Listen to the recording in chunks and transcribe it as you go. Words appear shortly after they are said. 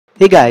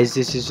Hey guys,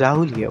 this is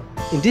Rahul here.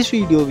 In this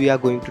video, we are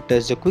going to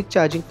test the quick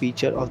charging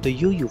feature of the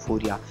Yu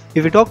Yuphoria.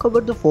 If we talk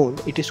about the phone,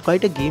 it is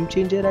quite a game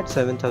changer at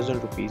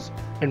 7,000 rupees.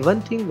 And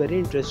one thing very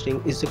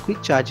interesting is the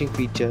quick charging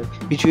feature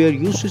which we are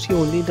used to see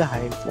only in the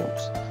high-end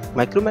phones.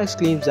 Micromax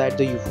claims that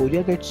the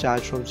Yuphoria gets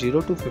charged from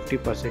 0 to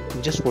 50%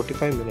 in just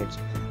 45 minutes.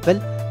 Well,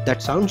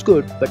 that sounds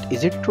good, but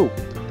is it true?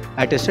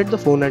 I tested the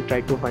phone and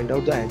tried to find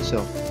out the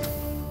answer.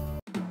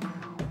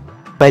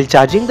 While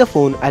charging the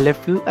phone, I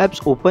left few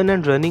apps open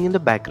and running in the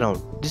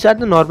background. These are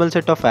the normal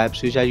set of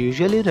apps which are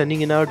usually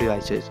running in our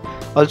devices.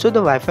 Also, the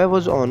Wi-Fi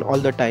was on all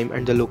the time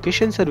and the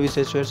location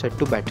services were set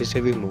to battery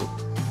saving mode.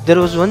 There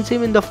was one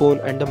SIM in the phone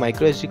and the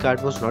microSD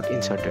card was not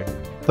inserted.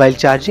 While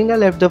charging, I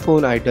left the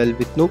phone idle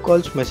with no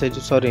calls,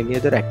 messages or any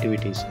other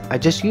activities. I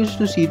just used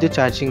to see the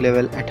charging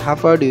level at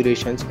half-hour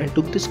durations and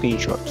took the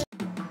screenshots.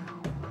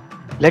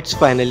 Let's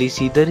finally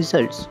see the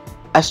results.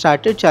 I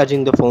started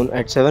charging the phone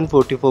at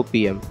 7:44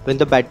 PM when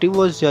the battery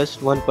was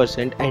just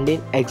 1% and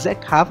in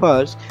exact half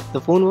hours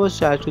the phone was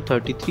charged to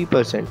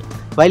 33%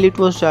 while it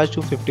was charged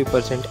to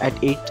 50%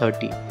 at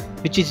 8:30,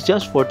 which is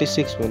just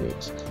 46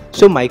 minutes.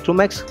 So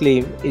Micromax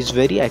claim is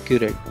very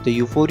accurate. The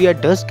Yuphoria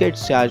does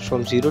get charged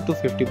from 0 to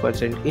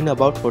 50% in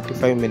about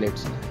 45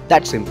 minutes.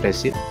 That's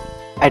impressive.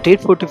 At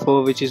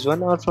 8:44, which is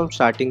 1 hour from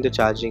starting the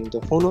charging, the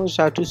phone was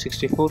charged to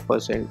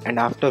 64% and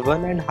after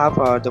 1.5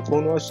 hours the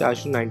phone was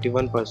charged to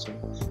 91%.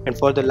 And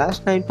for the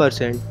last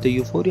 9%, the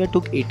Yuphoria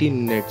took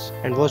 18 minutes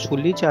and was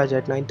fully charged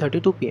at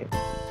 9:32 PM.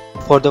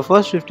 For the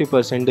first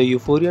 50%, the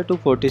Yuphoria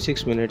took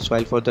 46 minutes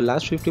while for the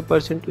last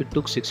 50% it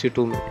took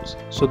 62 minutes.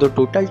 So the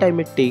total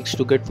time it takes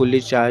to get fully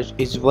charged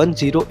is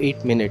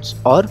 108 minutes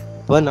or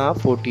 1 hour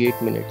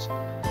 48 minutes.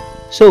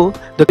 So,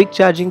 the quick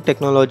charging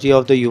technology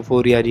of the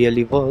Yuphoria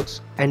really works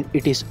and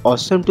it is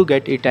awesome to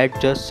get it at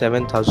just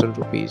 7,000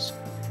 rupees.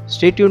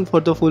 Stay tuned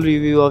for the full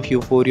review of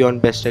Yuphoria on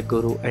Best Tech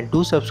Guru and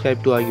do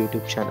subscribe to our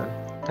YouTube channel.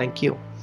 Thank you.